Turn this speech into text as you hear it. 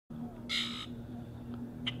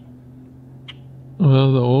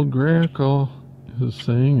Well, the old grackle is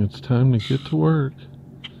saying it's time to get to work.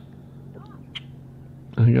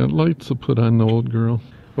 I got lights to put on the old girl.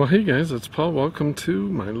 Well, hey guys, it's Paul. Welcome to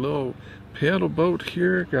my little paddle boat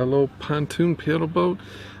here. Got a little pontoon paddle boat.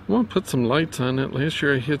 I want to put some lights on it. Last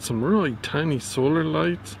year I had some really tiny solar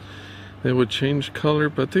lights that would change color,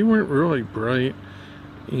 but they weren't really bright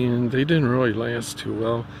and they didn't really last too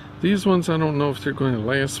well. These ones, I don't know if they're going to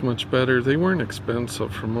last much better. They weren't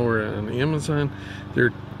expensive from over on Amazon.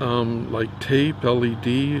 They're like tape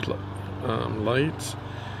LED lights,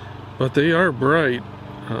 but they are bright.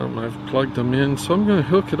 I've plugged them in, so I'm going to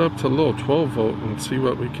hook it up to a little 12 volt and see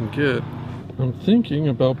what we can get. I'm thinking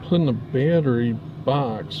about putting a battery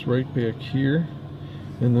box right back here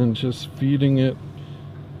and then just feeding it.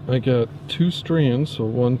 I got two strands, so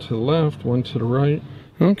one to the left, one to the right.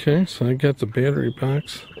 Okay, so I got the battery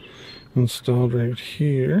box installed right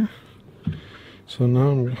here. So now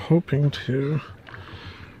I'm hoping to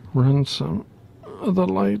run some of the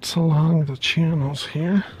lights along the channels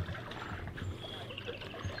here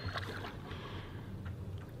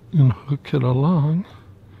and hook it along.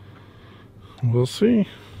 We'll see.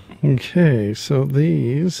 Okay, so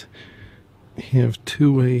these have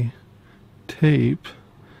two-way tape,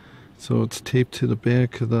 so it's taped to the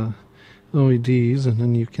back of the LEDs, and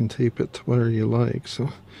then you can tape it to where you like. So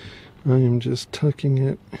I am just tucking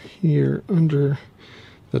it here under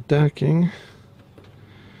the decking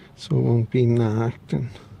so it won't be knocked, and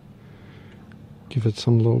give it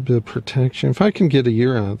some little bit of protection. If I can get a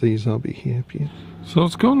year out of these, I'll be happy. So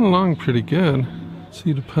it's going along pretty good.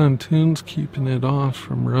 See, the pontoon's keeping it off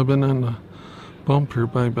from rubbing on the bumper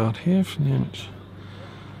by about ½ an inch.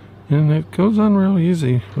 And it goes on real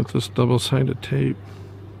easy with this double-sided tape.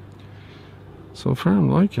 So far I'm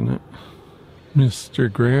liking it. Mr.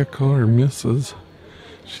 Grackle, or Mrs.,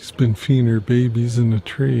 she's been feeding her babies in the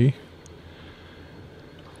tree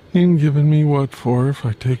and giving me what for if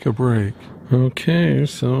I take a break. Okay,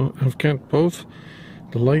 so I've got both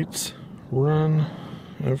the lights run.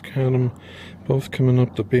 I've got them both coming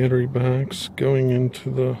up the battery box, going into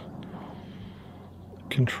the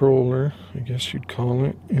controller, I guess you'd call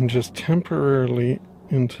it, and just temporarily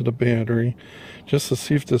into the battery, just to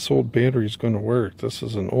see if this old battery is going to work. This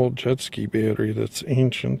is an old jet ski battery that's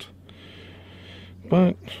ancient,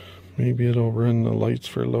 but maybe it'll run the lights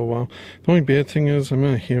for a little while. The only bad thing is I'm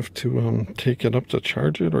going to have to take it up to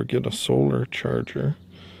charge it or get a solar charger.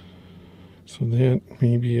 So that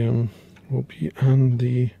maybe will be on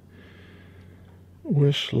the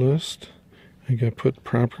wish list. I got put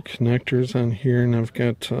proper connectors on here, and I've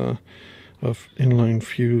got a inline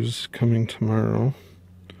fuse coming tomorrow.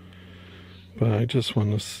 But I just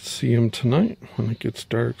want to see them tonight when it gets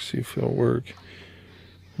dark, see if it'll work.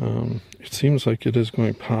 It seems like it is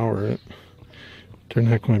going to power it. They're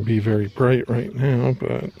not going to be very bright right now,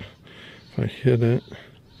 but if I hit it,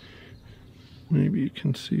 maybe you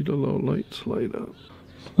can see the low lights light up.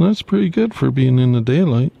 Well, that's pretty good for being in the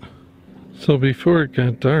daylight. So before it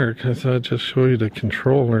got dark, I thought I'd just show you the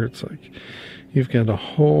controller. It's like you've got a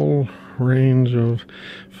whole range of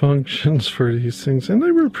functions for these things, and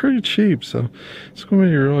they were pretty cheap, so it's going to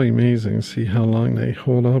be really amazing to see how long they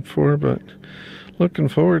hold up for, but looking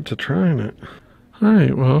forward to trying it.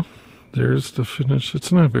 Alright, well, there's the finish.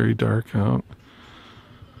 It's not very dark out.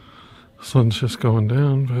 The sun's just going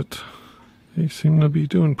down, but they seem to be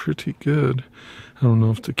doing pretty good. I don't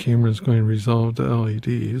know if the camera is going to resolve the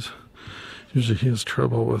LEDs. Usually he has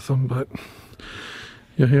trouble with them, but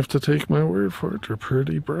you have to take my word for it. They're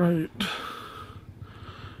pretty bright.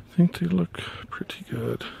 I think they look pretty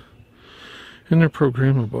good. And they're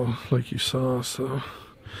programmable, like you saw, so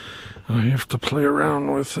I have to play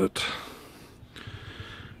around with it.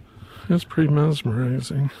 It's pretty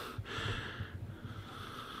mesmerizing.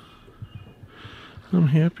 I'm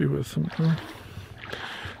happy with them, though.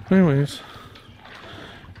 Anyways,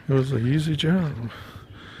 it was an easy job.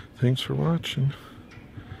 Thanks for watching.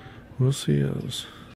 We'll see yous.